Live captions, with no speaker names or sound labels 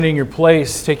In your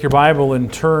place, take your Bible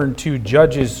and turn to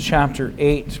Judges chapter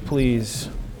 8, please.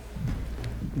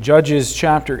 Judges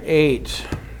chapter 8.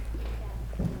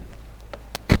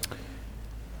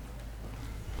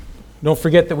 Don't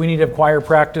forget that we need to have choir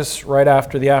practice right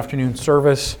after the afternoon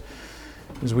service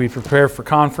as we prepare for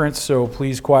conference. So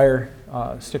please, choir,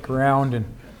 stick around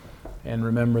and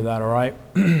remember that, all right?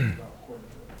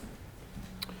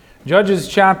 Judges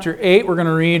chapter 8, we're going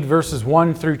to read verses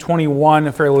 1 through 21,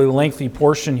 a fairly lengthy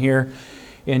portion here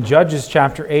in Judges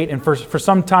chapter 8. And for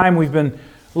some time we've been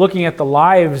looking at the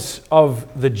lives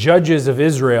of the judges of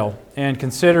Israel and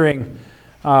considering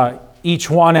each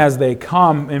one as they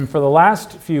come. And for the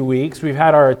last few weeks, we've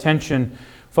had our attention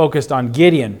focused on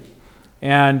Gideon.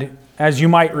 And as you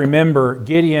might remember,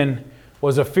 Gideon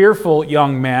was a fearful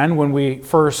young man when we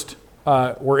first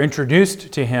were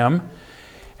introduced to him.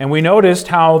 And we noticed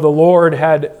how the Lord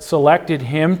had selected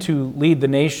him to lead the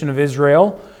nation of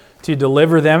Israel, to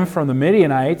deliver them from the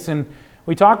Midianites. And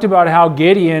we talked about how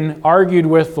Gideon argued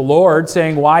with the Lord,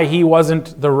 saying why he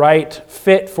wasn't the right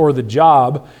fit for the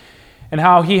job, and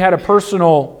how he had a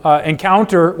personal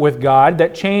encounter with God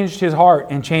that changed his heart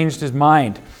and changed his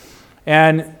mind.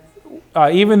 And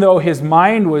even though his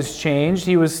mind was changed,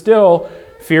 he was still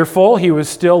fearful, he was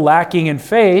still lacking in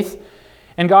faith.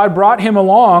 And God brought him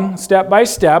along step by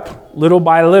step, little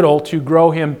by little, to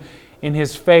grow him in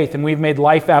his faith. And we've made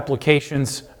life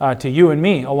applications to you and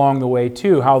me along the way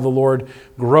too, how the Lord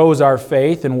grows our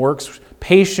faith and works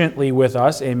patiently with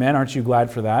us. Amen. Aren't you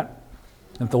glad for that?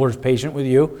 That the Lord's patient with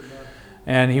you.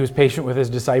 And he was patient with his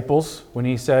disciples when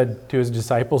he said to his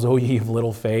disciples, "Oh, ye of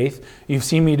little faith, you've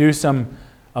seen me do some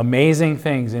amazing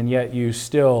things, and yet you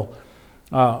still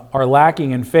are lacking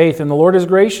in faith." And the Lord is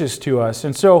gracious to us.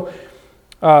 And so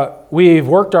we've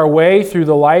worked our way through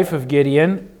the life of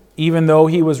Gideon, even though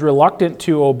he was reluctant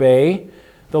to obey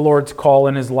the Lord's call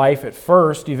in his life at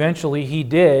first. Eventually he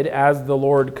did as the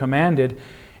Lord commanded.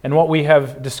 And what we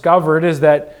have discovered is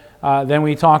that then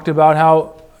we talked about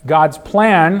how God's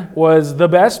plan was the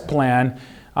best plan.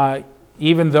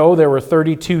 Even though there were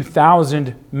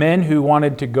 32,000 men who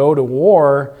wanted to go to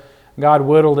war, God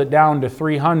whittled it down to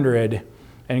 300.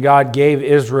 And God gave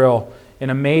Israel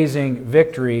an amazing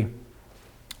victory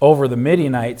over the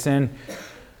Midianites. And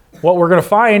what we're going to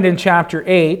find in chapter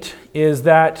 8 is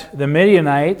that the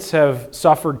Midianites have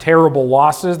suffered terrible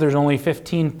losses. There's only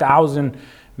 15,000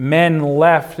 men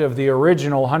left of the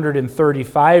original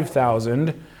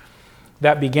 135,000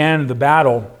 that began the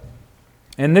battle.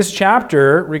 And this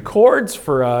chapter records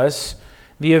for us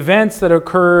the events that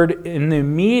occurred in the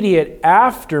immediate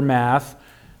aftermath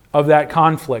of that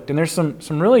conflict. And there's some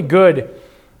really good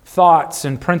thoughts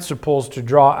and principles to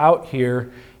draw out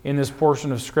here in this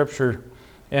portion of Scripture.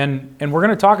 And we're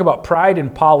going to talk about pride in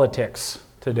politics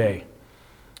today.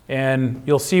 And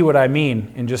you'll see what I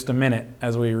mean in just a minute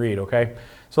as we read, okay?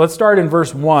 So let's start in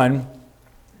verse 1,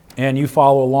 and you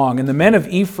follow along. "And the men of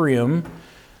Ephraim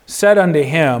said unto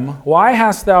him, Why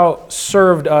hast thou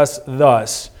served us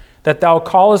thus, that thou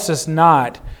callest us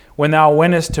not when thou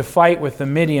wentest to fight with the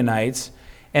Midianites?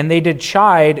 And they did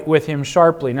chide with him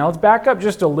sharply." Now let's back up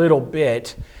just a little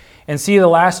bit and see the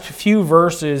last few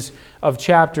verses of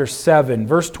chapter 7.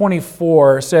 Verse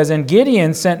 24 says, "And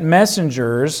Gideon sent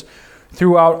messengers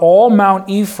throughout all Mount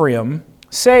Ephraim,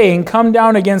 saying, Come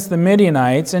down against the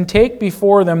Midianites, and take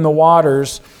before them the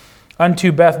waters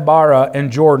unto Beth-barah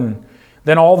and Jordan.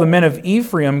 Then all the men of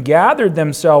Ephraim gathered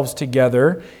themselves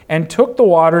together, and took the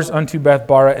waters unto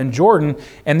Beth-barah and Jordan,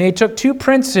 and they took two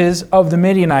princes of the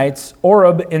Midianites,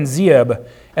 Oreb and Zeeb.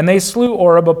 And they slew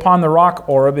Oreb upon the rock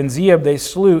Oreb, and Zeeb they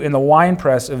slew in the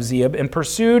winepress of Zeeb, and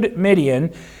pursued Midian,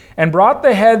 and brought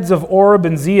the heads of Oreb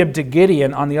and Zeeb to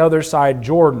Gideon on the other side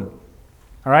Jordan."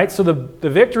 All right, so the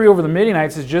victory over the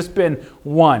Midianites has just been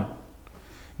won.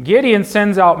 Gideon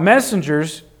sends out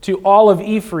messengers to all of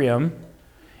Ephraim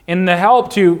in the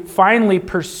help to finally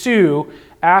pursue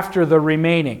after the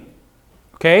remaining.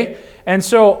 Okay, and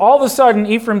so all of a sudden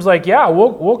Ephraim's like, "Yeah,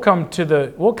 we'll come to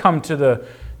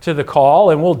the call,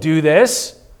 and we'll do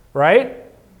this," right?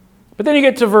 But then you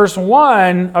get to verse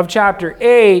 1 of chapter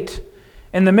 8,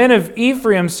 "And the men of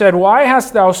Ephraim said, Why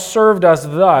hast thou served us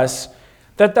thus,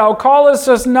 that thou callest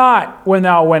us not when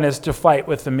thou wentest to fight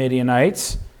with the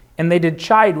Midianites? And they did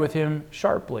chide with him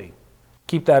sharply."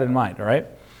 Keep that in mind, all right?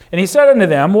 "And he said unto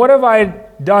them, What have I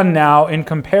done now in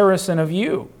comparison of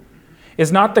you?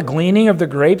 Is not the gleaning of the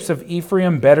grapes of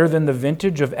Ephraim better than the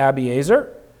vintage of Abiezer?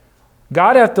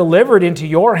 God hath delivered into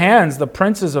your hands the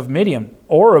princes of Midian,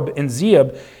 Oreb and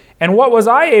Zeeb, and what was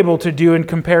I able to do in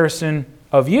comparison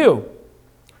of you?"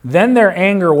 Then their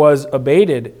anger was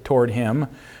abated toward him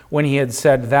when he had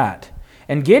said that.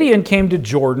 And Gideon came to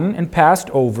Jordan and passed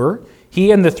over,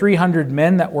 he and the 300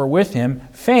 men that were with him,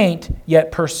 faint,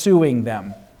 yet pursuing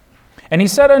them. And he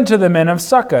said unto the men of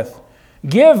Succoth,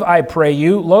 Give, I pray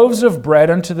you, loaves of bread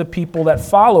unto the people that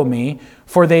follow me,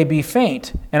 for they be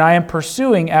faint, and I am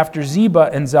pursuing after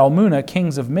Zebah and Zalmunna,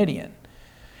 kings of Midian.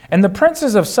 And the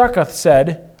princes of Succoth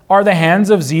said, Are the hands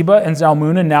of Zebah and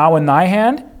Zalmunna now in thy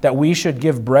hand, that we should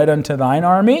give bread unto thine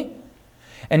army?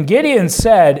 And Gideon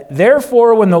said,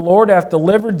 Therefore, when the Lord hath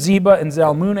delivered Zebah and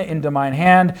Zalmunna into mine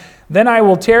hand, then I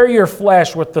will tear your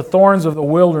flesh with the thorns of the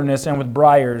wilderness and with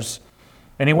briars.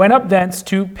 And he went up thence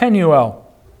to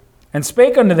Penuel, and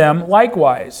spake unto them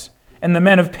likewise. And the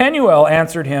men of Penuel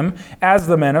answered him as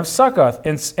the men of Succoth,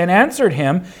 and answered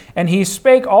him, and he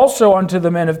spake also unto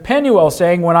the men of Penuel,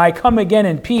 saying, When I come again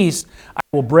in peace, I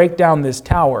will break down this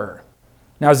tower.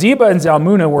 Now Zebah and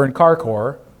Zalmunna were in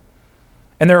Karkor,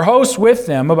 and their hosts with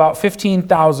them about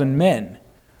 15,000 men.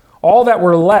 All that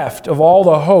were left of all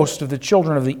the host of the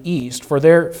children of the east, for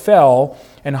there fell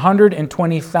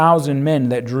 120,000 men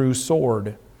that drew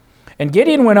sword. And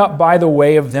Gideon went up by the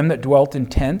way of them that dwelt in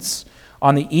tents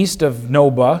on the east of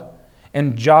Nobah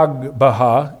and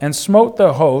Jogbehah, and smote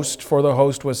the host, for the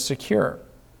host was secure.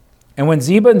 And when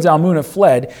Zebah and Zalmunna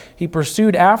fled, he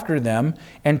pursued after them,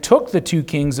 and took the 2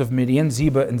 kings of Midian,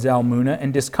 Zebah and Zalmunna,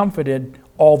 and discomfited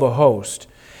all the host.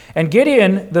 And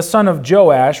Gideon, the son of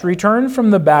Joash, returned from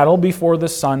the battle before the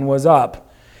sun was up,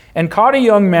 and caught a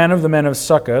young man of the men of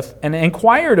Succoth, and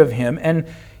inquired of him, and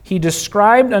he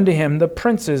described unto him the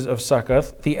princes of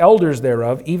Succoth, the elders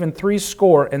thereof, even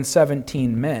 70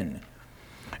 men.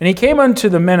 And he came unto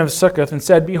the men of Succoth, and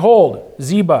said, Behold,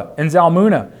 Zebah and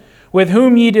Zalmunna, with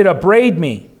whom ye did upbraid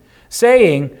me,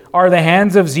 saying, Are the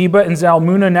hands of Zebah and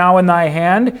Zalmunna now in thy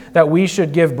hand, that we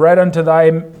should give bread unto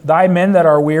thy men that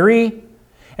are weary?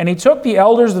 And he took the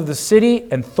elders of the city,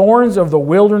 and thorns of the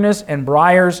wilderness, and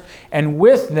briars, and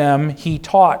with them he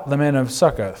taught the men of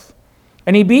Succoth.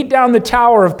 And he beat down the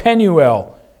tower of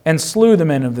Penuel, and slew the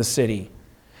men of the city.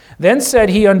 Then said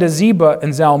he unto Zebah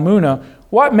and Zalmunna,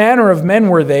 What manner of men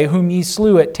were they whom ye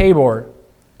slew at Tabor?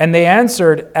 And they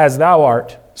answered, As thou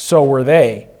art, so were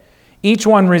they. Each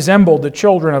one resembled the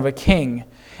children of a king.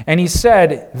 And he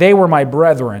said, They were my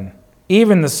brethren,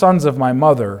 even the sons of my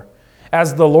mother.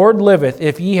 As the Lord liveth,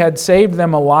 if ye had saved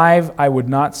them alive, I would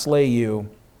not slay you.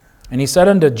 And he said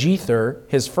unto Jether,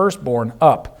 his firstborn,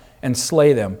 Up, and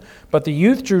slay them. But the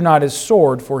youth drew not his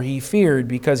sword, for he feared,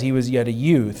 because he was yet a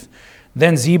youth.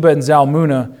 Then Zebah and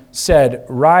Zalmunna said,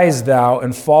 Rise thou,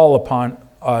 and fall upon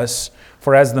us,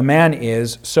 for as the man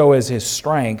is, so is his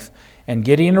strength. And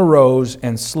Gideon arose,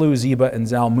 and slew Zebah and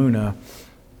Zalmunna,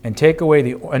 and took away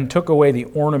the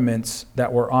ornaments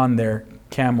that were on their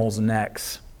camels'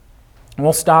 necks. And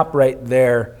we'll stop right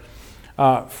there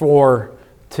for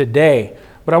today.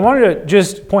 But I wanted to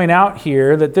just point out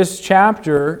here that this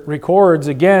chapter records,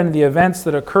 again, the events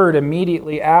that occurred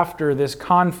immediately after this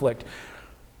conflict.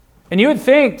 And you would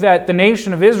think that the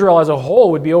nation of Israel as a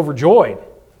whole would be overjoyed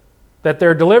that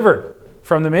they're delivered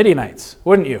from the Midianites,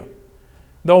 wouldn't you?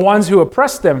 The ones who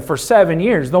oppressed them for 7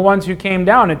 years, the ones who came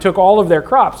down and took all of their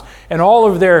crops and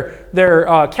all of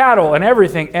their cattle and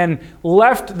everything, and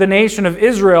left the nation of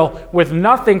Israel with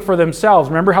nothing for themselves.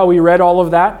 Remember how we read all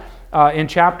of that in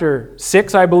chapter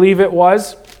 6, I believe it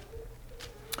was?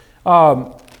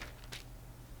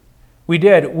 We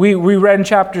did. We read in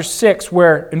chapter 6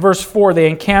 where in verse 4 they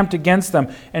encamped against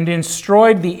them and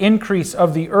destroyed the increase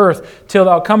of the earth till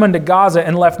thou come unto Gaza,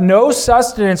 and left no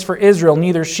sustenance for Israel,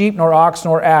 neither sheep nor ox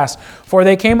nor ass. For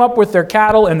they came up with their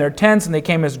cattle and their tents, and they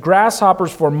came as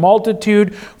grasshoppers for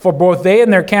multitude, for both they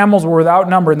and their camels were without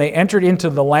number, and they entered into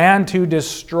the land to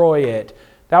destroy it.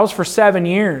 That was for 7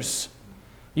 years.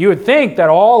 You would think that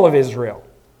all of Israel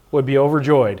would be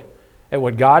overjoyed at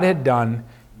what God had done,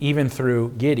 even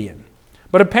through Gideon.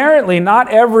 But apparently not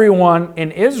everyone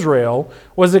in Israel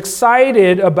was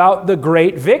excited about the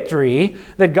great victory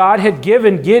that God had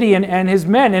given Gideon and his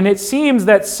men. And it seems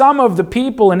that some of the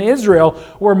people in Israel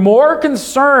were more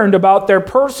concerned about their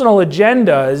personal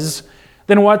agendas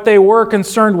than what they were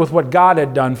concerned with what God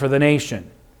had done for the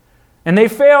nation. And they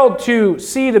failed to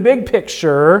see the big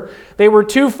picture. They were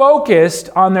too focused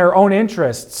on their own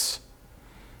interests.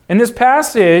 In this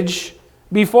passage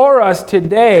before us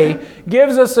today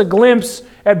gives us a glimpse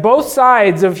at both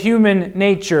sides of human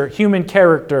nature, human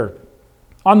character.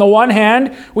 On the one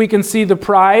hand, we can see the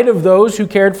pride of those who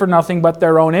cared for nothing but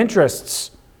their own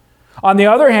interests. On the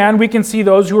other hand, we can see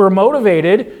those who are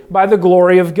motivated by the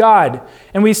glory of God.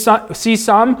 And we see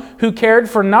some who cared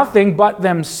for nothing but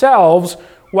themselves,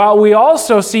 while we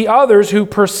also see others who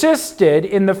persisted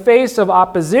in the face of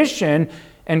opposition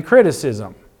and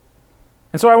criticism.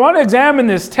 And so I want to examine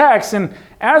this text, and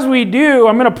as we do,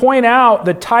 I'm going to point out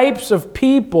the types of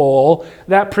people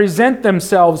that present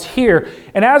themselves here.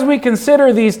 And as we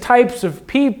consider these types of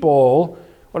people,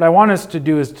 what I want us to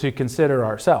do is to consider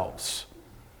ourselves.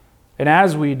 And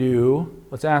as we do,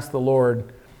 let's ask the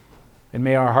Lord, and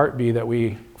may our heart be that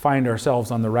we find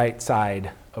ourselves on the right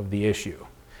side of the issue.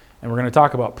 And we're going to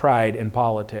talk about pride in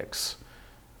politics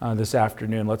this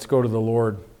afternoon. Let's go to the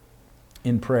Lord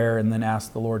in prayer and then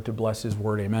ask the Lord to bless His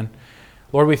word. Amen.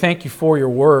 Lord, we thank you for your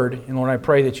word. And Lord, I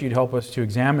pray that you'd help us to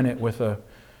examine it with an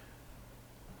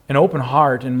open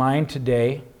heart and mind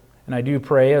today. And I do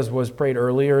pray, as was prayed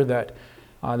earlier, that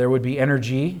there would be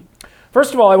energy.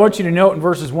 First of all, I want you to note in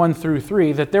verses 1 through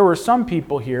 3 that there were some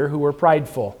people here who were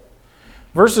prideful.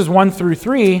 Verses 1 through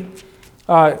 3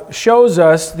 shows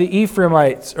us the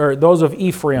Ephraimites, or those of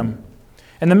Ephraim.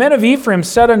 And the men of Ephraim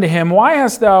said unto him, Why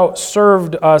hast thou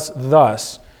served us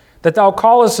thus, that thou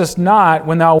callest us not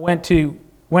when thou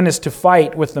wentest to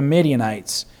fight with the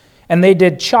Midianites? And they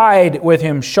did chide with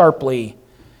him sharply.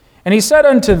 And he said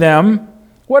unto them,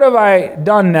 What have I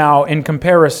done now in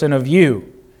comparison of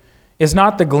you? Is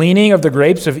not the gleaning of the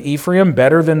grapes of Ephraim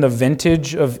better than the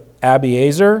vintage of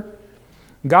Abiezer?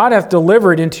 God hath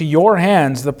delivered into your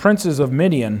hands the princes of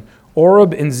Midian,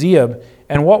 Oreb and Zeeb,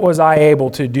 and what was I able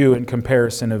to do in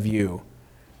comparison of you?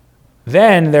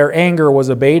 Then their anger was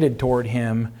abated toward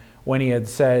him when he had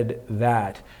said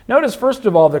that. Notice, first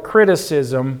of all, the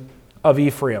criticism of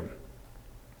Ephraim.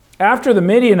 After the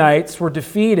Midianites were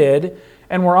defeated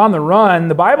and were on the run,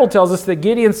 the Bible tells us that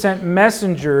Gideon sent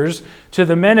messengers to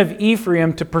the men of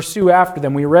Ephraim to pursue after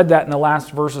them. We read that in the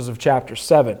last verses of chapter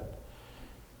 7.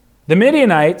 The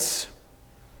Midianites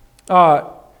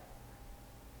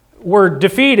were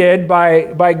defeated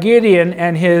by Gideon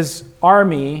and his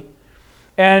army,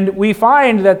 and we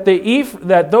find that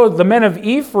the men of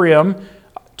Ephraim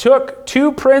took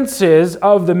two princes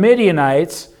of the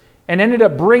Midianites and ended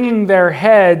up bringing their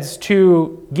heads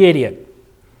to Gideon.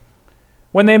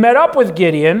 When they met up with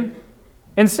Gideon,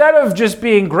 instead of just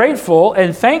being grateful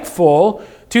and thankful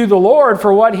to the Lord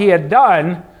for what he had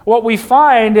done, what we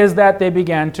find is that they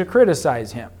began to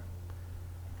criticize him.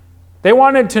 They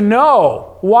wanted to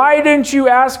know, why didn't you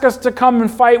ask us to come and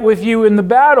fight with you in the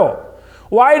battle?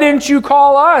 Why didn't you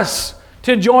call us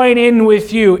to join in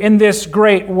with you in this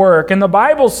great work? And the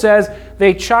Bible says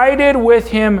they chided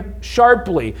with him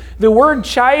sharply. The word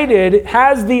chided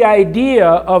has the idea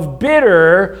of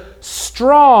bitter,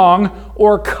 strong,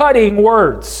 or cutting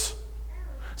words.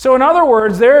 So in other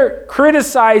words, they're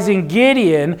criticizing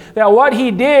Gideon that what he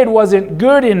did wasn't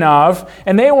good enough,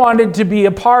 and they wanted to be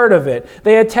a part of it.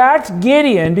 They attacked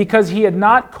Gideon because he had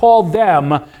not called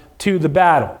them to the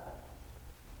battle.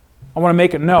 I want to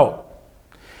make a note.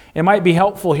 It might be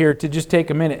helpful here to just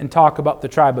take a minute and talk about the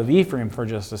tribe of Ephraim for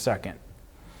just a second.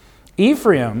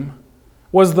 Ephraim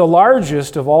was the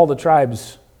largest of all the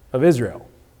tribes of Israel.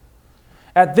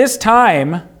 At this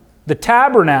time, the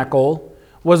tabernacle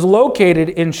was located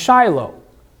in Shiloh,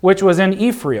 which was in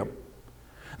Ephraim.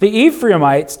 The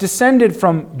Ephraimites descended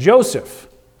from Joseph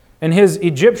and his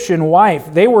Egyptian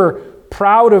wife. They were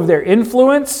proud of their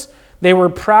influence. They were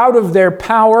proud of their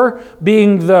power,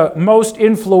 being the most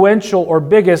influential or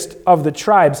biggest of the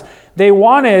tribes. They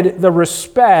wanted the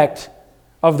respect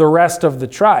of the rest of the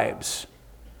tribes.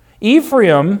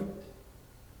 Ephraim,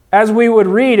 as we would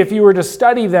read if you were to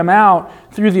study them out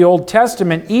through the Old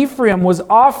Testament, Ephraim was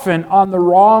often on the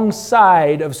wrong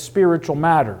side of spiritual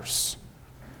matters.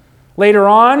 Later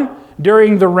on,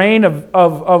 during the reign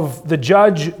of the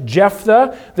judge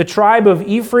Jephthah, the tribe of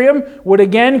Ephraim would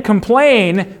again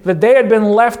complain that they had been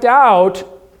left out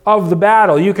of the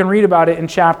battle. You can read about it in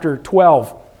chapter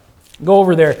 12. Go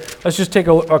over there. Let's just take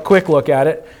a quick look at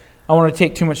it. I don't want to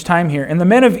take too much time here. And the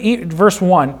men of verse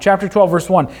 1, chapter 12, verse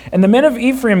 1. And the men of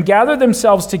Ephraim gathered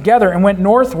themselves together and went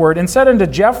northward and said unto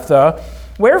Jephthah,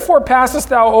 Wherefore passest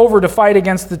thou over to fight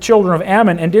against the children of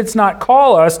Ammon, and didst not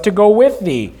call us to go with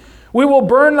thee? We will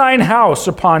burn thine house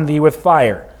upon thee with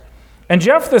fire. And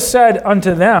Jephthah said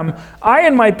unto them, I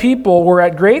and my people were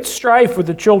at great strife with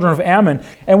the children of Ammon,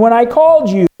 and when I called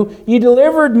you, ye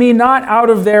delivered me not out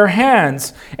of their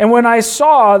hands. And when I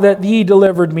saw that ye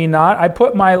delivered me not, I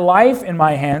put my life in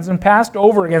my hands and passed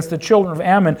over against the children of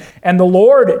Ammon, and the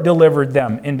Lord delivered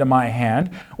them into my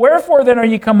hand. Wherefore then are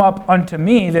ye come up unto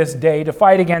me this day to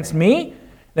fight against me?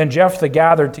 Then Jephthah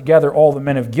gathered together all the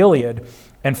men of Gilead,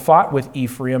 and fought with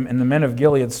Ephraim, and the men of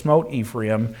Gilead smote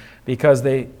Ephraim, because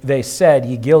they said,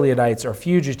 Ye Gileadites are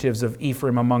fugitives of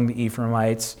Ephraim among the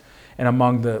Ephraimites and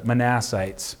among the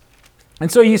Manassites.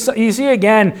 And so you see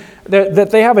again that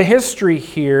they have a history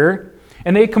here,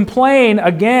 And they complain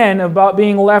again about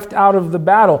being left out of the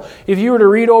battle. If you were to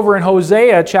read over in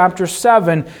Hosea chapter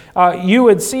 7, you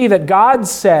would see that God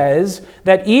says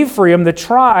that Ephraim, the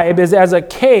tribe, is as a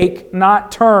cake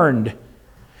not turned.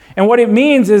 And what it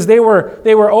means is they were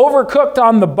overcooked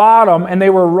on the bottom and they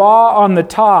were raw on the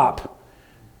top.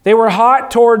 They were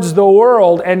hot towards the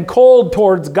world and cold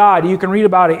towards God. You can read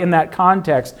about it in that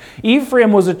context.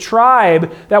 Ephraim was a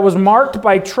tribe that was marked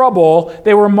by trouble.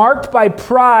 They were marked by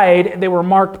pride. They were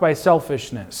marked by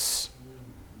selfishness.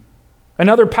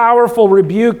 Another powerful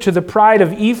rebuke to the pride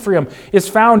of Ephraim is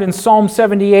found in Psalm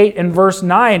 78 and verse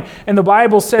 9. And the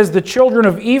Bible says, the children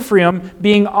of Ephraim,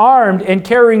 being armed and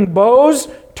carrying bows,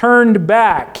 turned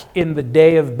back in the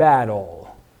day of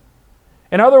battle.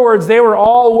 In other words, they were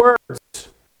all words.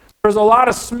 There was a lot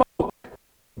of smoke,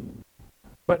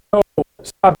 but no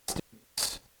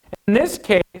substance. In this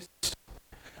case,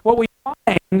 what we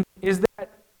find is that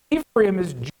Ephraim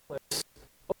is jealous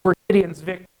over Gideon's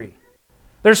victory.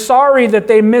 They're sorry that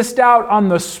they missed out on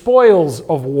the spoils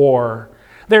of war.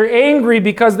 They're angry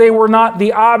because they were not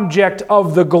the object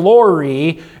of the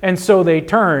glory, and so they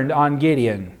turned on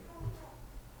Gideon.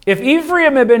 If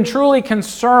Ephraim had been truly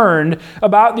concerned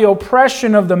about the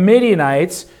oppression of the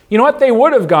Midianites, you know what? They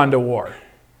would have gone to war.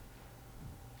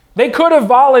 They could have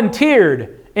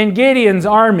volunteered in Gideon's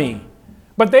army,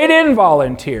 but they didn't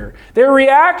volunteer. Their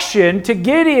reaction to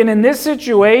Gideon in this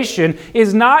situation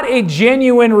is not a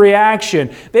genuine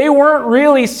reaction. They weren't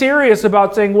really serious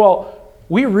about saying, well,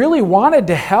 we really wanted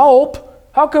to help.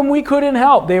 How come we couldn't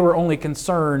help? They were only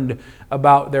concerned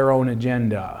about their own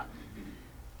agenda.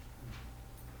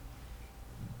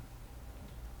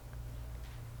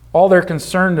 All they're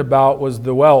concerned about was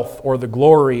the wealth or the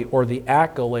glory or the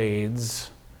accolades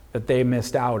that they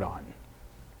missed out on.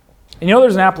 And you know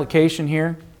there's an application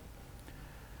here?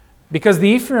 Because the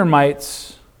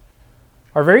Ephraimites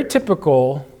are very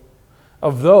typical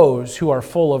of those who are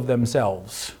full of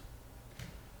themselves.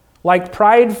 Like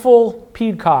prideful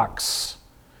peacocks,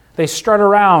 they strut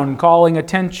around calling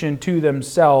attention to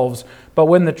themselves, but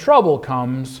when the trouble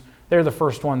comes, they're the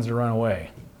first ones to run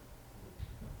away.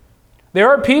 There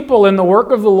are people in the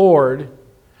work of the Lord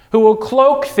who will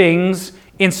cloak things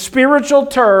in spiritual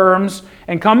terms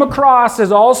and come across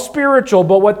as all spiritual,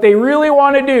 but what they really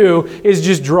want to do is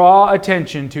just draw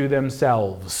attention to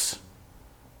themselves.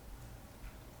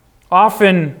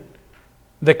 Often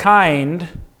the kind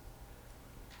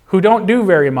who don't do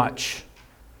very much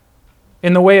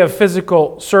in the way of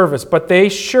physical service, but they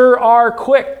sure are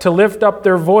quick to lift up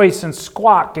their voice and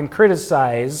squawk and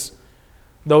criticize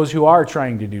those who are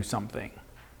trying to do something.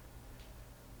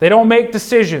 They don't make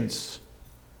decisions.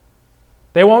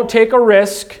 They won't take a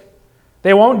risk.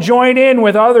 They won't join in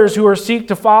with others who are seek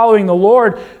to following the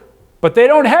Lord, but they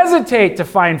don't hesitate to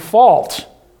find fault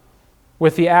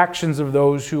with the actions of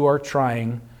those who are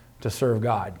trying to serve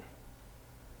God.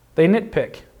 They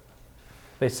nitpick.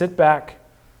 They sit back.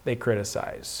 They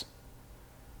criticize.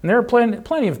 And there are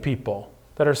plenty of people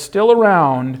that are still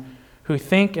around who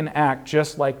think and act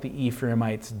just like the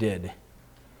Ephraimites did.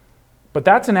 But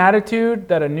that's an attitude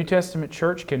that a New Testament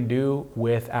church can do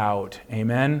without.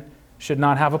 Amen? Should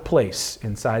not have a place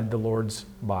inside the Lord's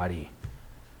body.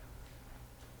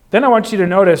 Then I want you to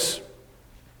notice,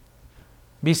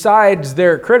 besides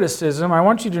their criticism, I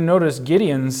want you to notice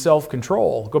Gideon's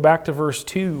self-control. Go back to verse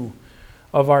 2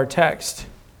 of our text.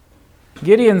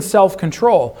 Gideon's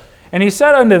self-control. And he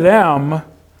said unto them,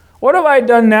 what have I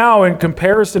done now in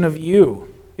comparison of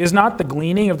you? Is not the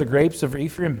gleaning of the grapes of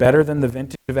Ephraim better than the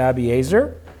vintage of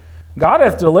Abiezer? God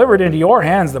hath delivered into your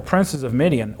hands the princes of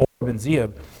Midian, Oreb and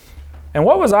Zeeb. And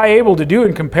what was I able to do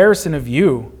in comparison of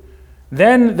you?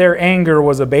 Then their anger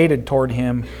was abated toward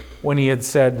him when he had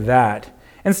said that.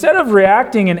 Instead of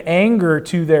reacting in anger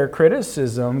to their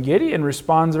criticism, Gideon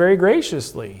responds very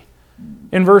graciously.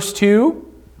 In verse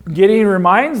 2, Gideon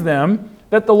reminds them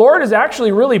that the Lord has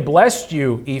actually really blessed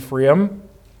you, Ephraim.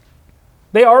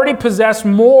 They already possess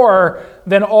more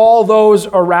than all those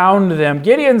around them.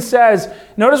 Gideon says,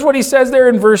 notice what he says there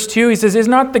in verse 2. He says, is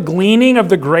not the gleaning of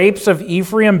the grapes of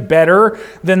Ephraim better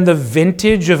than the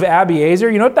vintage of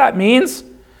Abiezer? You know what that means?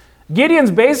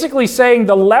 Gideon's basically saying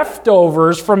the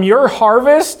leftovers from your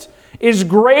harvest is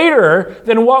greater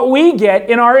than what we get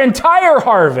in our entire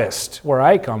harvest, where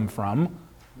I come from.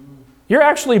 You're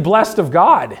actually blessed of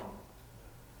God.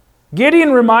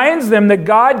 Gideon reminds them that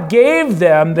God gave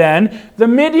them then the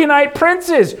Midianite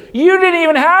princes. You didn't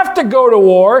even have to go to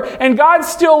war, and God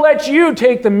still let you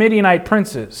take the Midianite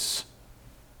princes.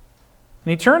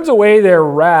 And he turns away their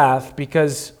wrath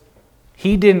because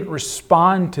he didn't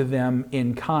respond to them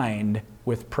in kind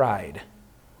with pride.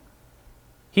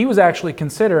 He was actually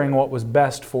considering what was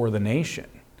best for the nation.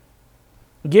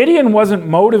 Gideon wasn't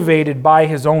motivated by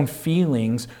his own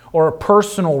feelings or a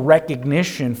personal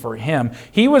recognition for him.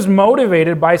 He was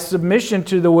motivated by submission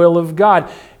to the will of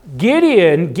God.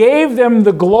 Gideon gave them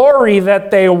the glory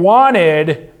that they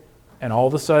wanted, and all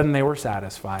of a sudden they were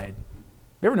satisfied.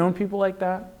 You ever known people like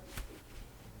that?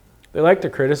 They like to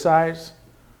criticize.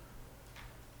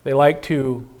 They like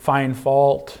to find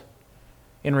fault.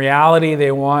 In reality,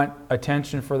 they want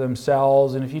attention for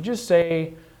themselves. And if you just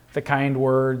say the kind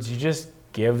words, you just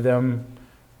give them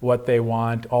what they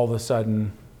want, all of a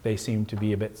sudden they seem to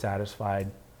be a bit satisfied.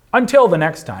 Until the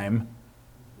next time.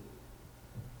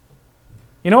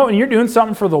 You know, when you're doing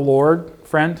something for the Lord,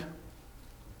 friend,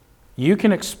 you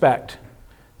can expect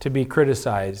to be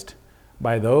criticized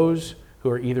by those who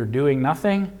are either doing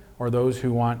nothing or those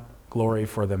who want glory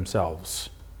for themselves.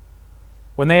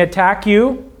 When they attack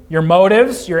you, your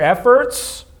motives, your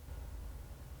efforts,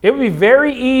 it would be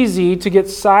very easy to get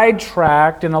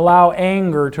sidetracked and allow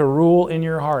anger to rule in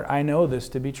your heart. I know this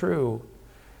to be true.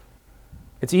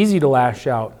 It's easy to lash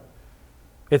out.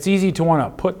 It's easy to want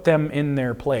to put them in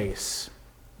their place.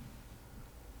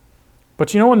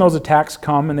 But you know when those attacks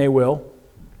come, and they will,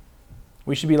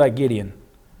 we should be like Gideon.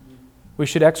 We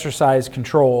should exercise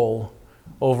control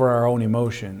over our own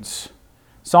emotions.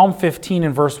 Psalm 15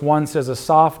 and verse 1 says, "A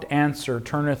soft answer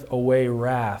turneth away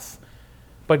wrath,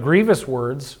 but grievous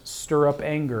words stir up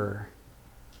anger."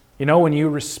 You know, when you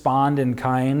respond in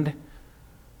kind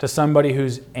to somebody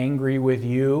who's angry with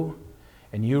you,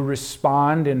 and you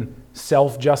respond in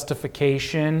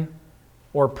self-justification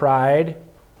or pride,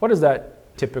 what does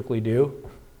that typically do?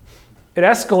 It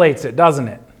escalates it, doesn't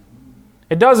it?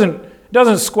 It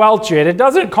doesn't squelch it. It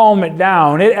doesn't calm it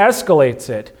down. It escalates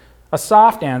it. A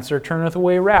soft answer turneth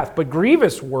away wrath, but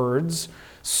grievous words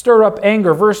stir up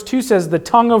anger. Verse 2 says, "The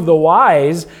tongue of the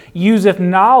wise useth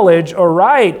knowledge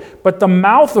aright, but the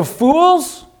mouth of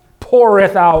fools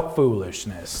poureth out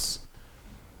foolishness."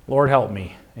 Lord help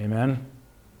me. Amen.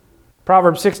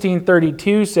 Proverbs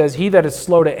 16:32 says, "He that is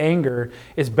slow to anger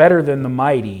is better than the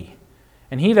mighty,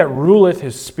 and he that ruleth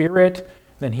his spirit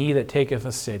than he that taketh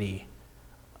a city."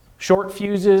 Short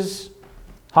fuses,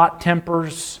 hot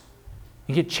tempers,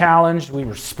 you get challenged, we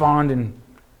respond in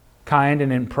kind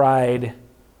and in pride.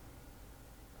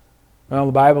 Well,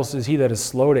 the Bible says he that is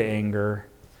slow to anger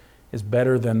is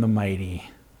better than the mighty.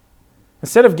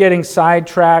 Instead of getting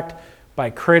sidetracked by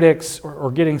critics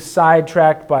or getting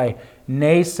sidetracked by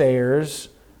naysayers,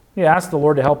 we ask the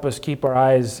Lord to help us keep our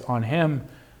eyes on Him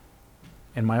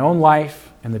in my own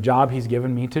life and the job He's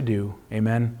given me to do.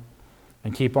 Amen.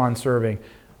 And keep on serving.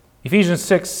 Ephesians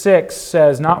 6:6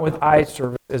 says, "Not with eye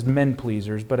service as men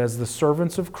pleasers, but as the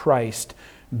servants of Christ,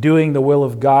 doing the will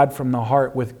of God from the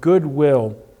heart with good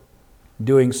will,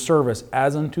 doing service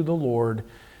as unto the Lord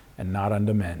and not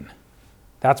unto men."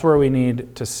 That's where we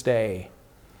need to stay.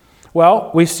 Well,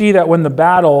 we see that when the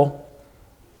battle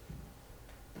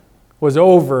was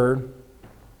over,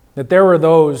 that there were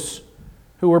those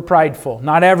who were prideful.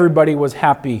 Not everybody was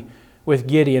happy with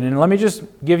Gideon. And let me just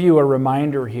give you a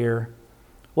reminder here.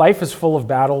 Life is full of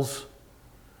battles.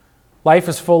 Life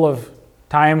is full of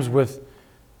times with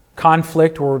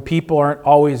conflict where people aren't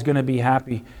always going to be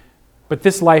happy. But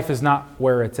this life is not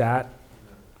where it's at.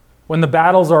 When the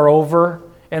battles are over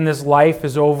and this life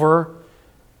is over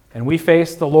and we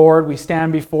face the Lord, we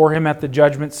stand before Him at the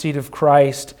judgment seat of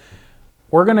Christ,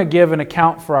 we're going to give an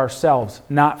account for ourselves,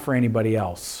 not for anybody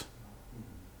else.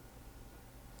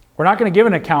 We're not going to give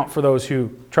an account for those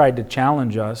who tried to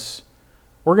challenge us.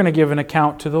 We're going to give an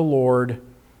account to the Lord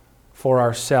for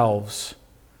ourselves.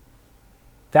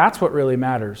 That's what really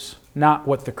matters, not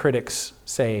what the critics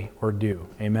say or do.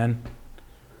 Amen?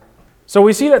 So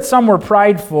we see that some were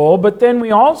prideful, but then we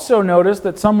also notice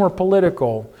that some were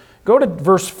political. Go to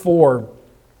verse 4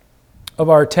 of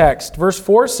our text. Verse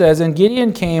 4 says, "And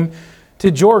Gideon came to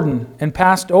Jordan and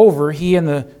passed over, he and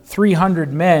the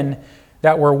 300 men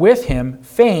that were with him,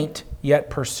 faint yet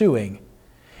pursuing.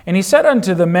 And he said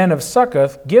unto the men of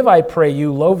Succoth, Give, I pray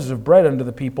you, loaves of bread unto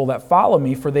the people that follow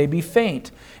me, for they be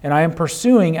faint. And I am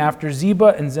pursuing after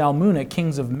Zebah and Zalmunna,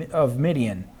 kings of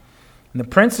Midian. And the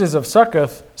princes of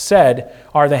Succoth said,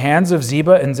 Are the hands of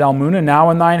Zebah and Zalmunna now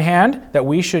in thine hand, that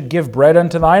we should give bread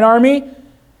unto thine army?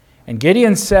 And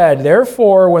Gideon said,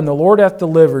 Therefore, when the Lord hath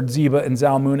delivered Zebah and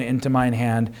Zalmunna into mine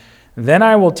hand, then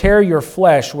I will tear your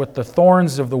flesh with the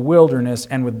thorns of the wilderness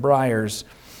and with briars.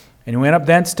 And he went up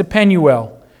thence to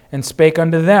Penuel, and spake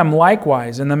unto them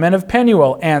likewise. And the men of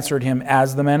Penuel answered him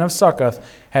as the men of Succoth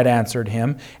had answered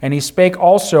him. And he spake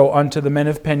also unto the men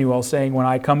of Penuel, saying, When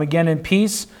I come again in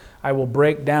peace, I will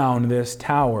break down this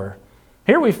tower.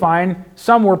 Here we find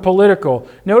some were political.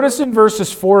 Notice in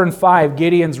verses 4 and 5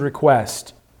 Gideon's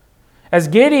request. As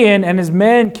Gideon and his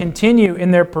men continue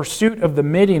in their pursuit of the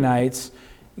Midianites,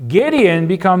 Gideon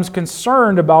becomes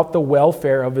concerned about the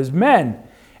welfare of his men.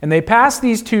 And they pass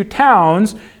these two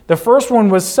towns. The first one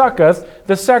was Succoth,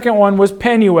 the second one was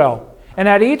Penuel. And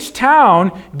at each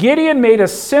town, Gideon made a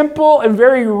simple and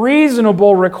very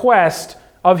reasonable request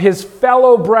of his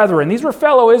fellow brethren. These were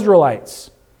fellow Israelites.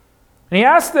 And he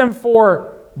asked them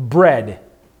for bread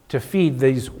to feed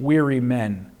these weary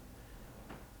men.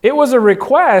 It was a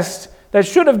request that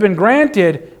should have been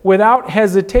granted without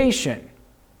hesitation.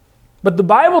 But the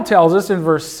Bible tells us in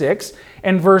verse 6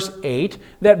 and verse 8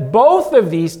 that both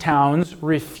of these towns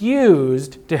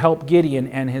refused to help Gideon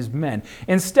and his men.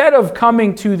 Instead of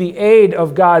coming to the aid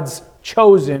of God's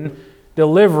chosen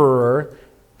deliverer,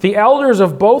 the elders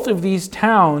of both of these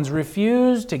towns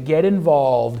refused to get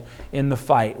involved in the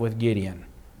fight with Gideon.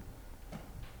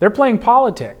 They're playing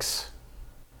politics.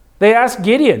 They asked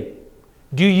Gideon,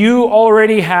 "Do you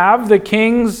already have the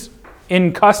kings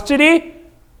in custody?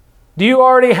 Do you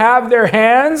already have their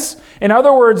hands?" In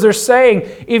other words, they're saying,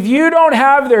 if you don't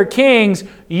have their kings,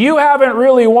 you haven't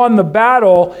really won the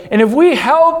battle. And if we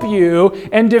help you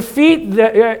and defeat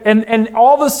and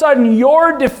all of a sudden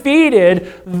you're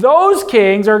defeated, those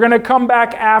kings are going to come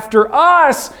back after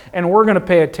us, and we're going to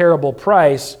pay a terrible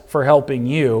price for helping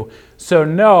you. So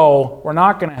no, we're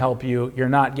not going to help you. You're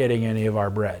not getting any of our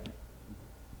bread.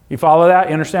 You follow that?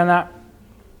 You understand that?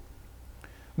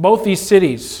 Both these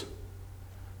cities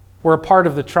were a part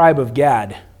of the tribe of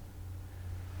Gad.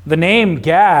 The name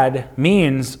Gad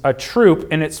means a troop,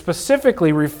 and it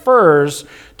specifically refers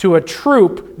to a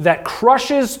troop that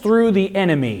crushes through the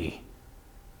enemy.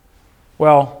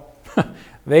 Well,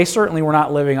 they certainly were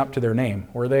not living up to their name,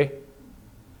 were they?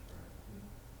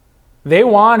 They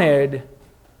wanted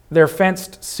their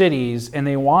fenced cities, and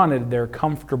they wanted their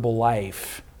comfortable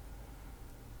life.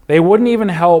 They wouldn't even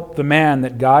help the man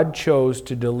that God chose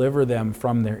to deliver them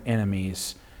from their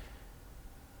enemies.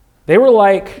 They were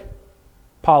like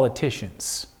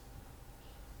politicians.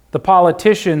 The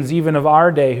politicians even of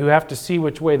our day who have to see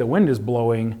which way the wind is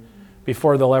blowing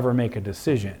before they'll ever make a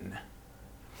decision.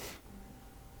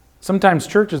 Sometimes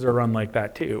churches are run like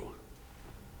that too.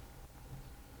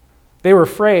 They were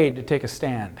afraid to take a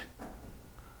stand.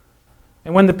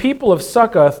 And when the people of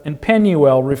Succoth and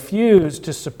Penuel refused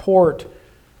to support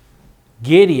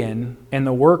Gideon and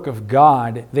the work of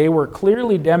God, they were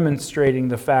clearly demonstrating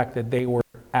the fact that they were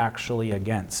actually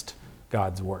against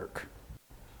God's work.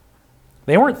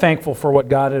 They weren't thankful for what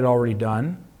God had already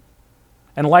done.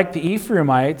 And like the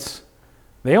Ephraimites,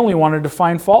 they only wanted to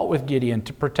find fault with Gideon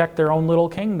to protect their own little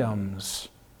kingdoms.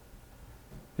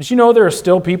 Did you know there are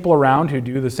still people around who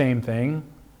do the same thing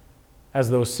as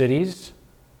those cities?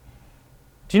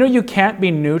 Do you know you can't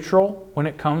be neutral when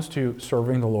it comes to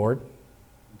serving the Lord?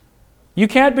 You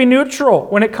can't be neutral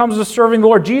when it comes to serving the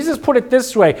Lord. Jesus put it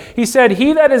this way. He said,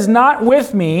 "He that is not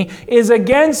with me is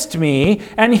against me,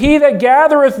 and he that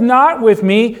gathereth not with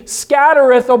me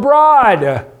scattereth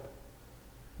abroad."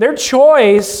 Their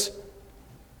choice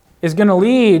is going to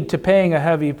lead to paying a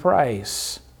heavy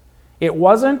price. It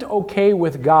wasn't okay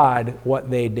with God what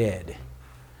they did.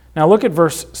 Now look at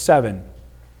verse 7,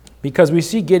 because we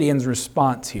see Gideon's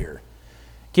response here.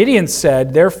 Gideon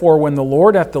said, "Therefore, when the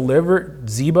Lord hath delivered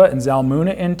Zebah and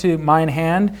Zalmunna into mine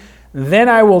hand, then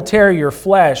I will tear your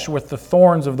flesh with the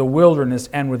thorns of the wilderness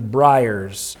and with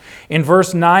briars." In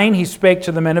verse 9, he spake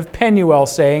to the men of Penuel,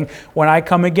 saying, "When I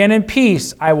come again in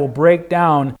peace, I will break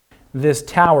down this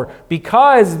tower."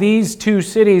 Because these two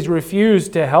cities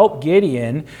refused to help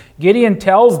Gideon, Gideon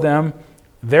tells them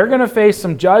they're going to face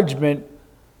some judgment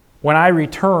when I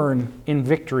return in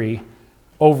victory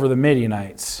over the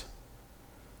Midianites.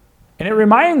 And it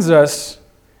reminds us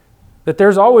that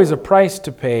there's always a price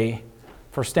to pay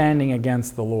for standing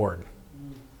against the Lord.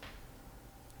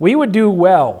 We would do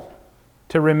well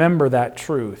to remember that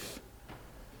truth.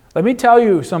 Let me tell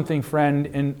you something, friend,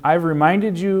 and I've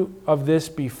reminded you of this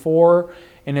before,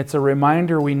 and it's a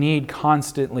reminder we need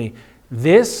constantly.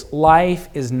 This life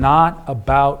is not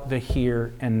about the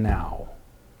here and now.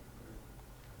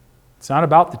 It's not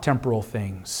about the temporal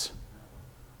things.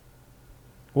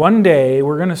 One day,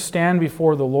 we're going to stand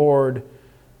before the Lord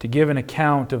to give an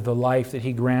account of the life that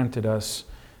He granted us.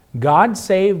 God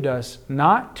saved us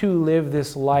not to live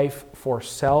this life for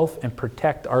self and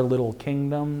protect our little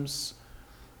kingdoms,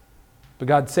 but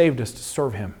God saved us to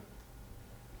serve Him.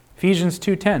 Ephesians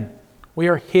 2:10, we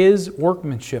are His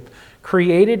workmanship,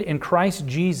 created in Christ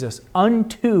Jesus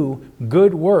unto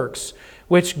good works,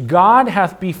 which God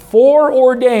hath before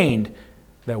ordained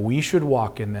that we should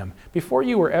walk in them. Before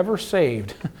you were ever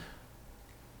saved,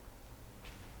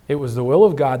 It was the will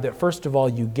of God that first of all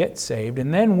you get saved,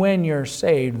 and then when you're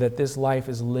saved, that this life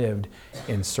is lived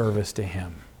in service to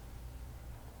Him.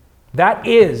 That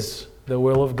is the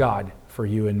will of God for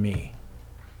you and me.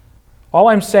 All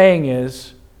I'm saying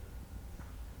is,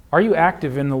 are you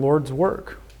active in the Lord's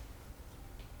work?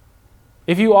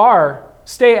 If you are,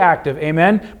 stay active,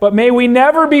 amen? But may we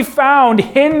never be found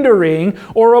hindering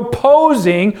or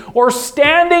opposing or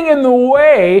standing in the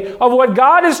way of what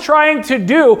God is trying to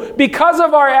do because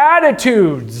of our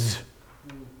attitudes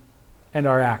and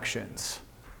our actions.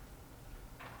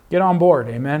 Get on board,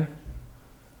 amen?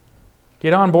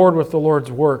 Get on board with the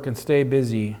Lord's work and stay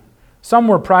busy. Some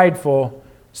were prideful,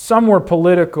 some were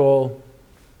political,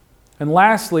 and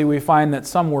lastly, we find that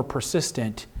some were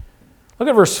persistent. Look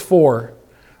at verse 4.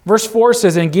 Verse 4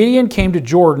 says, "And Gideon came to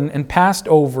Jordan and passed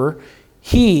over,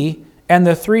 he and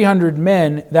the 300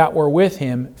 men that were with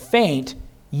him, faint,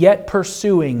 yet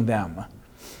pursuing them."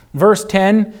 Verse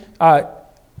 10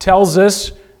 tells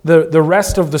us the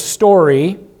rest of the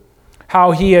story, how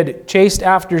he had chased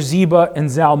after Zebah and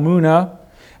Zalmunna,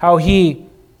 how he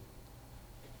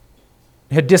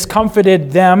had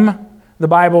discomfited them, the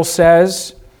Bible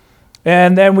says.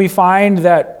 And then we find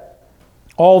that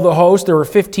all the host, there were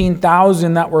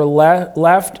 15,000 that were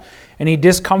left, and he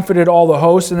discomfited all the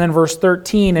hosts. And then verse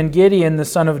 13, "And Gideon, the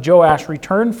son of Joash,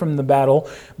 returned from the battle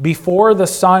before the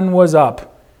sun was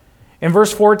up." And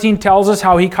verse 14 tells us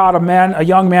how he caught a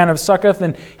young man of Succoth,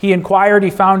 and he inquired,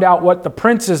 he found out what the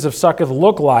princes of Succoth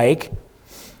looked like.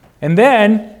 And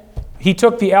then he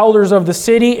took the elders of the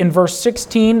city. In verse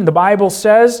 16, the Bible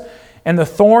says, "And the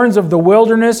thorns of the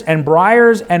wilderness and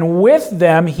briars, and with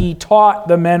them he taught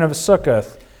the men of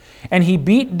Succoth. And he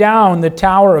beat down the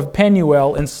tower of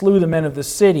Penuel and slew the men of the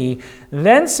city.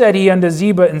 Then said he unto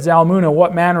Zebah and Zalmunna,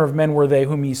 What manner of men were they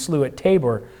whom ye slew at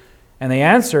Tabor? And they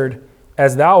answered,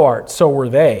 As thou art, so were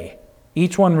they.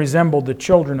 Each one resembled the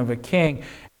children of a king."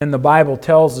 And the Bible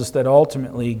tells us that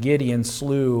ultimately Gideon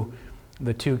slew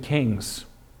the two kings.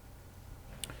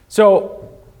 So,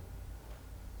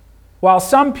 while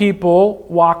some people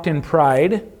walked in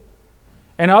pride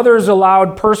and others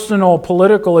allowed personal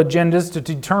political agendas to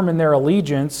determine their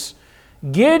allegiance,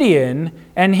 Gideon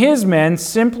and his men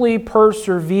simply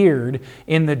persevered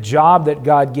in the job that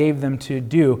God gave them to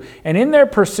do. And in their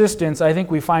persistence, I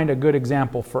think we find a good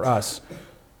example for us.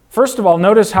 First of all,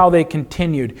 notice how they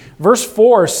continued. Verse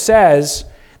 4 says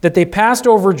that they passed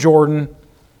over Jordan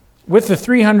with the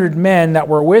 300 men that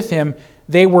were with him.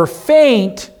 They were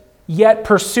faint, yet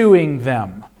pursuing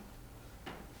them.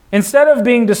 Instead of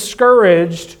being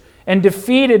discouraged and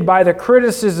defeated by the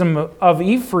criticism of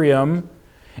Ephraim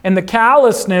and the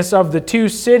callousness of the two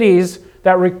cities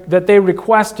that they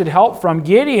requested help from,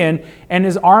 Gideon and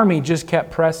his army just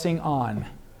kept pressing on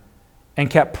and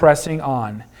kept pressing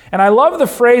on. And I love the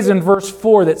phrase in verse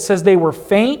 4 that says they were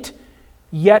faint,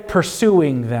 yet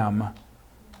pursuing them.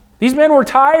 These men were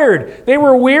tired. They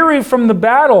were weary from the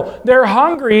battle. They're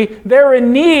hungry. They're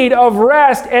in need of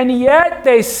rest. And yet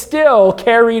they still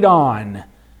carried on.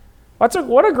 What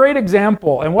a great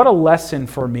example and what a lesson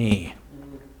for me.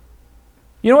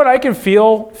 You know what? I can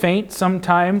feel faint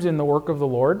sometimes in the work of the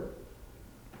Lord.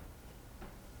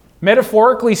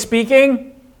 Metaphorically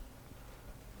speaking,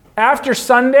 after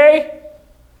Sunday,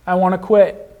 I want to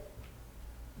quit.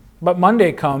 But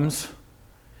Monday comes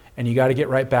and you got to get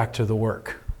right back to the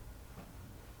work.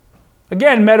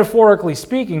 Again, metaphorically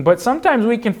speaking, but sometimes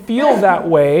we can feel that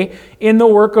way in the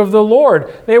work of the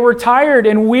Lord. They were tired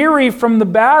and weary from the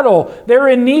battle. They're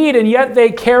in need, and yet they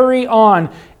carry on.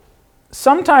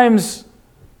 Sometimes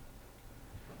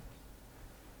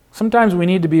we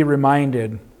need to be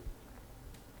reminded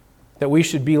that we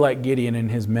should be like Gideon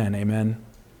and his men. Amen.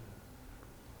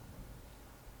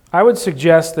 I would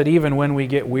suggest that even when we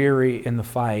get weary in the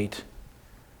fight,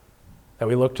 that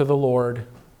we look to the Lord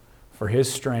for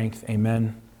His strength,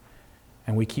 amen,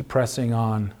 and we keep pressing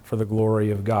on for the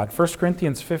glory of God. 1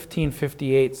 Corinthians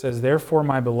 15:58 says, "Therefore,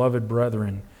 my beloved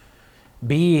brethren,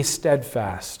 be ye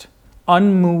steadfast,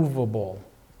 unmovable,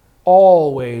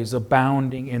 always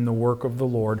abounding in the work of the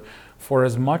Lord, for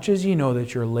as much as ye know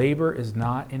that your labor is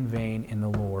not in vain in the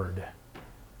Lord."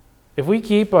 If we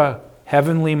keep a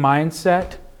heavenly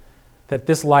mindset, that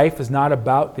this life is not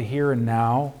about the here and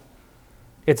now,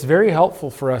 it's very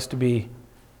helpful for us to be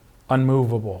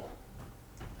unmovable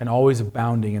and always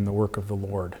abounding in the work of the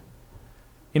Lord.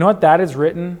 You know what that is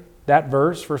written, that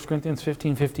verse, 1 Corinthians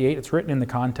 15:58, it's written in the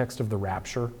context of the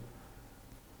rapture,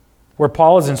 where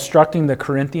Paul is instructing the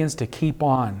Corinthians to keep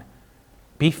on,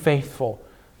 be faithful.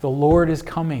 The Lord is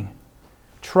coming.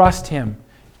 Trust Him.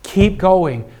 Keep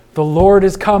going. The Lord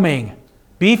is coming.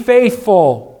 Be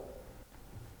faithful.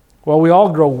 Well, we all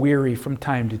grow weary from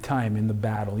time to time in the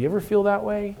battle. You ever feel that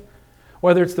way?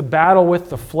 Whether it's the battle with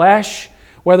the flesh,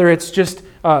 whether it's just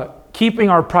keeping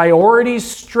our priorities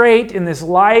straight in this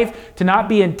life, to not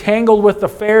be entangled with the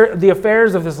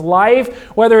affairs of this life,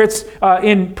 whether it's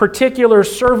in particular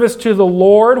service to the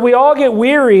Lord. We all get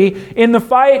weary in the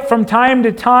fight from time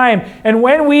to time. And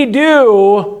when we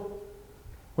do,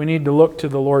 we need to look to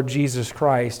the Lord Jesus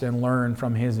Christ and learn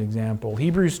from His example.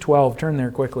 Hebrews 12, turn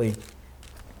there quickly.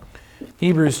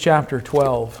 Hebrews chapter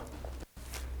 12.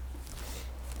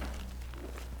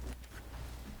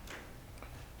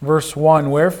 Verse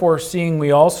 1, wherefore, seeing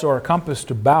we also are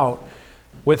compassed about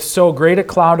with so great a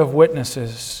cloud of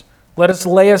witnesses, let us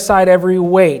lay aside every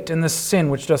weight and the sin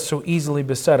which doth so easily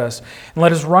beset us, and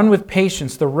let us run with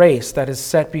patience the race that is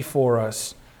set before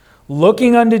us,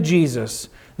 looking unto Jesus,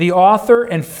 the author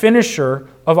and finisher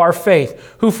of our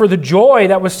faith, who for the joy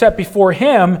that was set before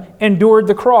Him endured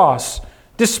the cross,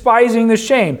 despising the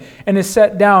shame, and is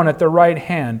set down at the right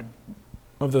hand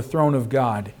of the throne of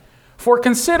God. For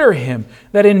consider Him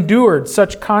that endured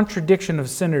such contradiction of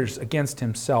sinners against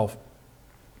Himself,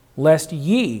 lest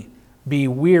ye be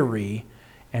weary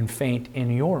and faint in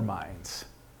your minds.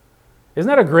 Isn't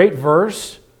that a great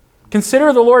verse?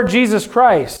 Consider the Lord Jesus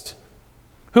Christ,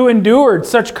 who endured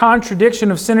such contradiction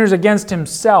of sinners against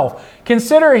Himself.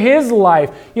 Consider His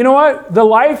life. You know what? The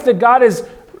life that God has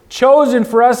chosen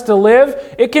for us to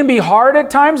live, it can be hard at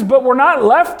times, but we're not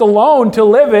left alone to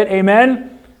live it. Amen?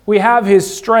 We have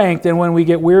His strength, and when we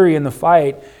get weary in the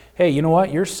fight, hey, you know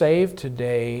what? You're saved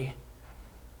today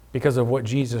because of what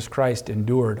Jesus Christ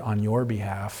endured on your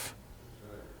behalf.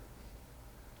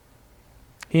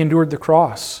 He endured the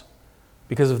cross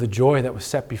because of the joy that was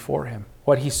set before Him,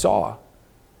 what He saw.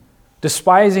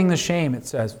 Despising the shame, it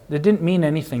says. It didn't mean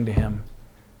anything to Him.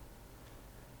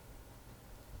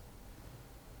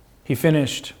 He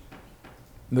finished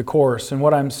the course, and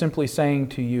what I'm simply saying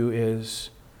to you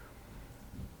is,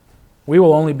 we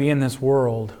will only be in this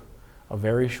world a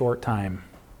very short time.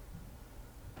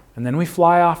 And then we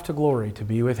fly off to glory to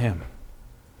be with Him.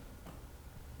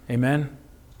 Amen?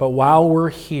 But while we're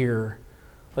here,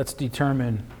 let's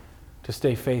determine to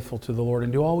stay faithful to the Lord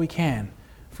and do all we can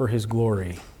for His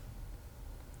glory.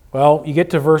 Well, you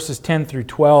get to verses 10 through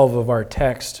 12 of our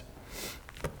text.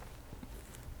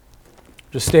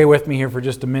 Just stay with me here for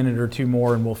just a minute or two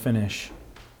more and we'll finish.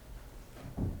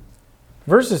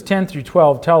 Verses 10 through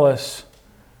 12 tell us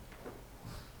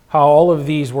how all of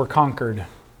these were conquered.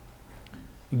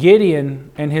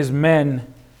 Gideon and his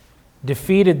men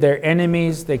defeated their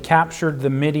enemies. They captured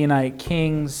the Midianite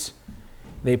kings.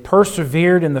 They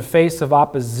persevered in the face of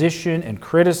opposition and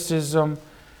criticism.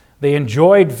 They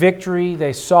enjoyed victory.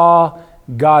 They saw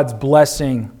God's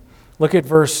blessing. Look at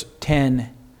verse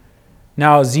 10.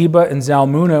 Now Zebah and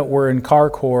Zalmunna were in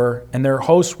Karkor, and their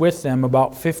host with them,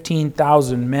 about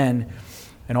 15,000 men.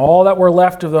 And all that were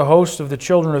left of the host of the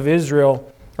children of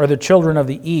Israel, or the children of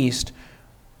the east,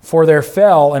 for there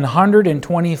fell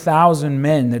 120,000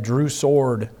 men that drew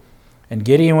sword. And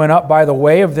Gideon went up by the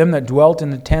way of them that dwelt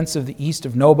in the tents of the east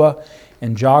of Nobah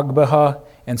and Jogbehah,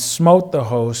 and smote the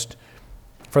host,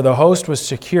 for the host was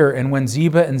secure. And when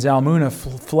Zebah and Zalmunna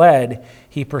fled,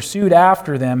 he pursued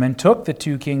after them and took the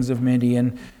two kings of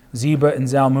Midian, Zebah and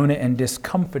Zalmunna, and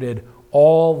discomfited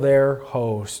all their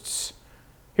hosts.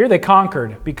 Here they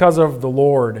conquered because of the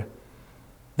Lord.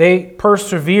 They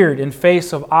persevered in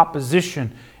face of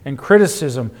opposition and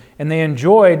criticism, and they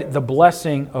enjoyed the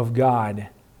blessing of God.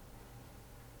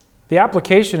 The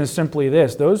application is simply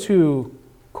this: those who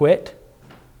quit,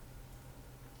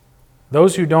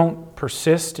 those who don't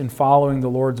persist in following the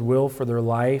Lord's will for their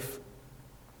life,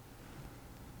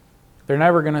 they're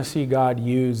never going to see God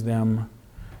use them.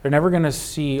 They're never going to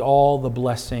see all the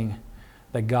blessing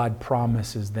that God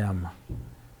promises them.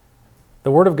 The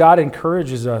Word of God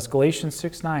encourages us, Galatians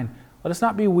 6:9, let us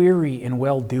not be weary in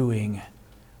well-doing,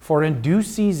 for in due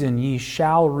season ye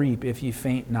shall reap if ye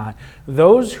faint not.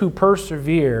 Those who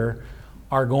persevere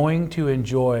are going to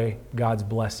enjoy God's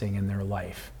blessing in their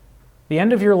life. The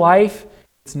end of your life,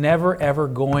 it's never ever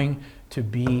going to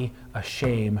be a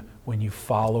shame when you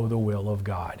follow the will of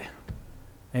God.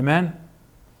 Amen?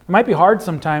 It might be hard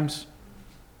sometimes,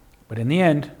 but in the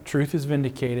end, truth is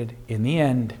vindicated. In the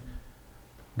end,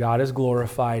 God is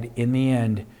glorified. In the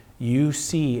end, you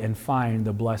see and find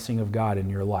the blessing of God in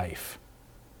your life.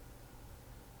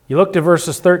 You look to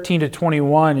verses 13 to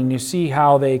 21 and you see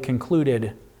how they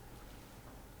concluded.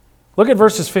 Look at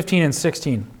verses 15 and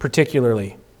 16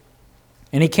 particularly.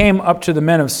 And he came up to the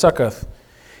men of Succoth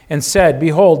and said,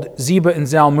 Behold, Zebah and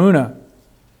Zalmunna,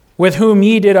 with whom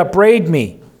ye did upbraid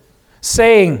me,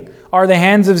 saying, are the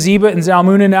hands of Zebah and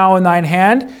Zalmunna now in thine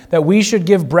hand, that we should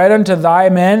give bread unto thy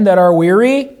men that are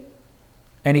weary?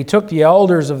 And he took the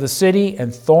elders of the city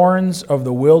and thorns of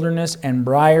the wilderness and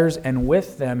briars, and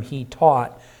with them he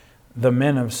taught the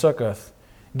men of Succoth.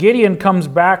 Gideon comes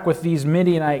back with these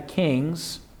Midianite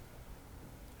kings.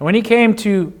 And when he came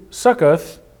to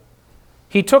Succoth,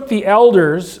 he took the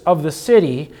elders of the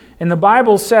city, and the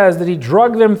Bible says that he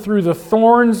dragged them through the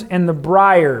thorns and the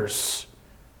briars,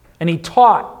 and he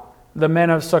taught the men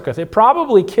of Succoth. It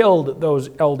probably killed those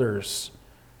elders.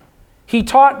 He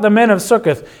taught the men of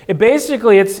Succoth. It's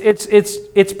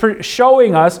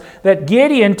showing us that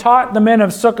Gideon taught the men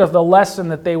of Succoth a lesson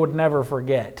that they would never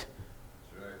forget.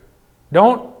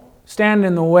 Don't stand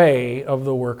in the way of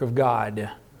the work of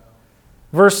God.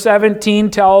 Verse 17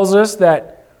 tells us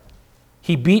that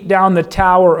he beat down the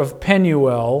tower of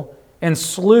Penuel and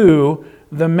slew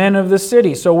the men of the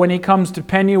city. So when he comes to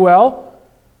Penuel,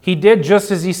 he did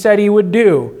just as he said he would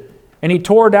do. And he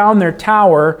tore down their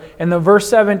tower. And the verse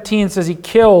 17 says he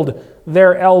killed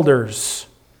their elders.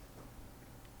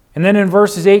 And then in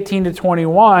verses 18 to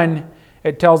 21,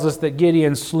 it tells us that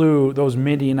Gideon slew those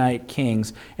Midianite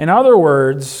kings. In other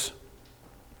words,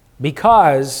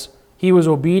 because he was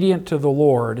obedient to the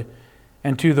Lord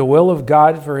and to the will of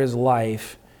God for his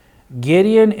life,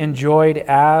 Gideon enjoyed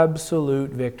absolute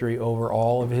victory over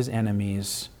all of his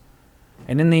enemies.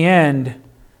 And in the end,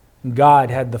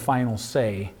 God had the final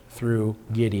say through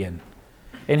Gideon.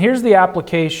 And here's the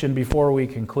application before we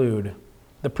conclude.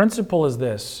 The principle is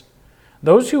this: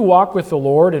 those who walk with the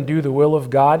Lord and do the will of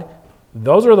God,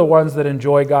 those are the ones that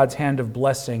enjoy God's hand of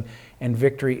blessing and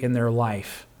victory in their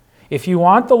life. If you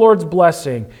want the Lord's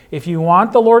blessing, if you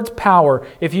want the Lord's power,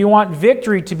 if you want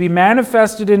victory to be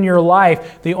manifested in your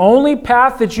life, the only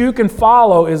path that you can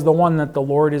follow is the one that the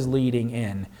Lord is leading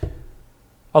in.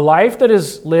 A life that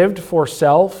is lived for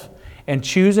self and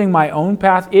choosing my own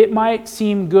path, it might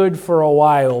seem good for a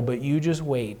while, but you just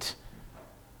wait.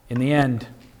 In the end,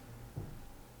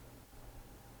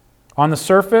 on the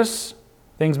surface,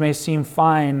 things may seem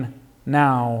fine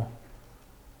now,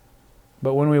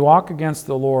 but when we walk against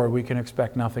the Lord, we can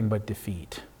expect nothing but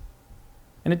defeat.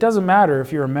 And it doesn't matter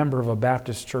if you're a member of a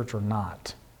Baptist church or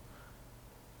not.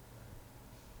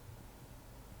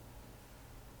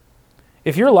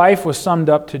 If your life was summed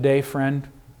up today, friend,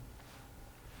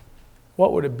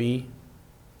 what would it be?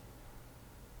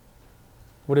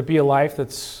 Would it be a life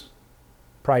that's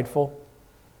prideful?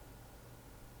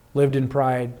 Lived in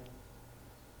pride?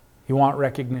 You want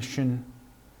recognition?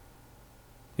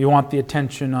 You want the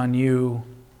attention on you?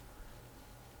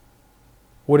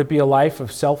 Would it be a life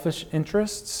of selfish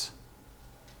interests?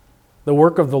 The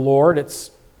work of the Lord,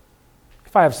 it's,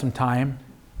 if I have some time,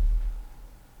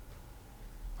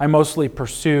 I mostly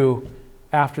pursue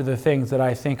after the things that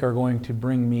I think are going to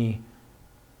bring me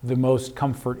the most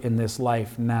comfort in this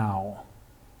life now.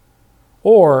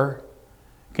 Or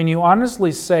can you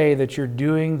honestly say that you're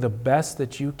doing the best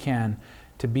that you can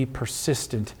to be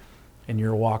persistent in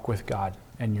your walk with God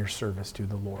and your service to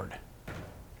the Lord?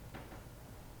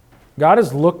 God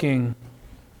is looking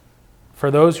for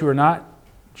those who are not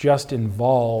just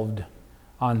involved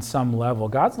on some level.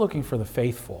 God's looking for the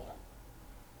faithful.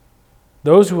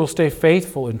 Those who will stay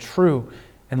faithful and true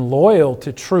and loyal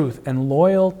to truth and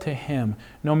loyal to Him,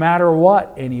 no matter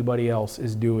what anybody else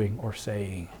is doing or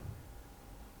saying.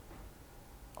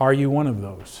 Are you one of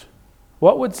those?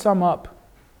 What would sum up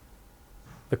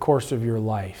the course of your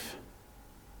life?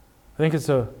 I think it's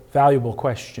a valuable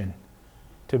question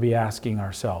to be asking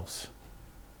ourselves.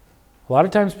 A lot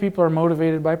of times people are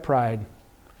motivated by pride.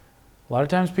 A lot of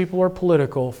times people are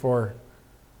political for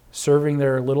serving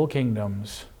their little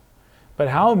kingdoms. But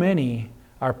how many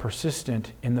are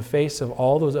persistent in the face of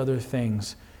all those other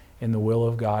things in the will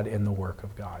of God and the work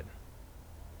of God?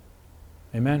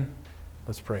 Amen?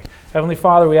 Let's pray. Heavenly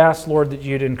Father, we ask, Lord, that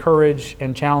you'd encourage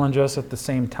and challenge us at the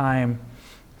same time.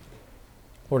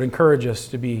 Lord, encourage us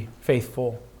to be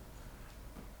faithful.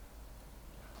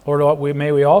 Lord,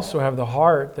 may we also have the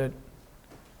heart that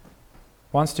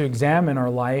wants to examine our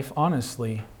life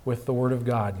honestly with the Word of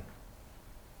God.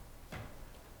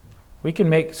 We can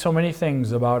make so many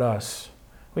things about us.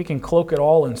 We can cloak it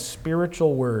all in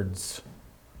spiritual words.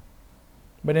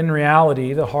 But in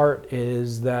reality, the heart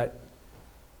is that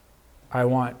I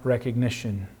want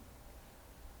recognition.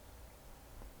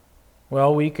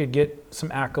 Well, we could get some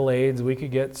accolades, we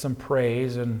could get some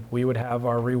praise, and we would have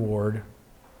our reward.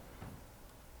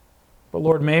 But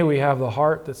Lord, may we have the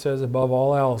heart that says, above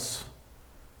all else,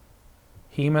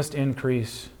 He must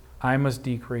increase, I must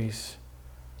decrease.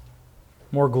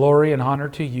 More glory and honor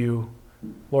to you.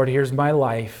 Lord, here's my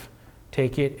life.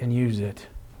 Take it and use it.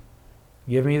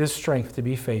 Give me the strength to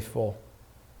be faithful.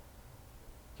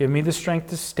 Give me the strength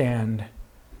to stand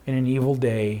in an evil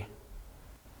day.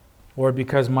 Lord,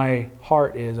 because my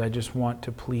heart is, I just want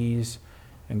to please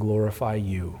and glorify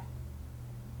you.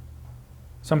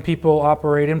 Some people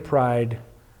operate in pride.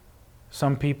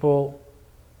 Some people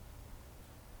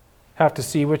have to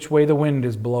see which way the wind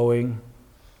is blowing.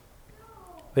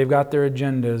 They've got their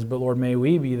agendas, but Lord, may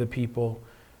we be the people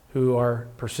who are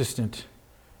persistent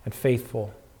and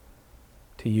faithful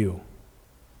to you.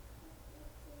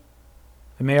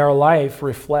 And may our life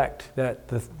reflect that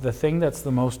the thing that's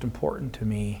the most important to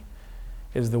me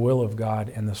is the will of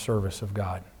God and the service of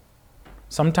God.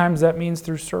 Sometimes that means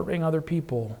through serving other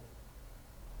people.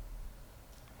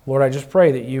 Lord, I just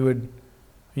pray that you would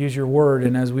use your word,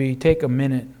 and as we take a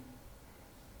minute,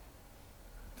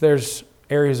 if there's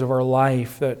areas of our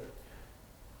life that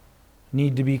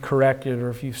need to be corrected, or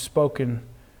if you've spoken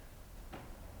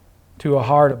to a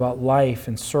heart about life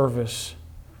and service,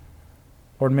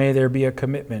 Lord, may there be a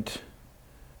commitment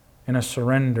and a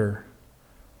surrender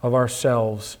of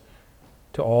ourselves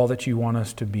to all that you want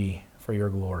us to be for your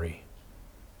glory.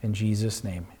 In Jesus'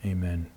 name, amen.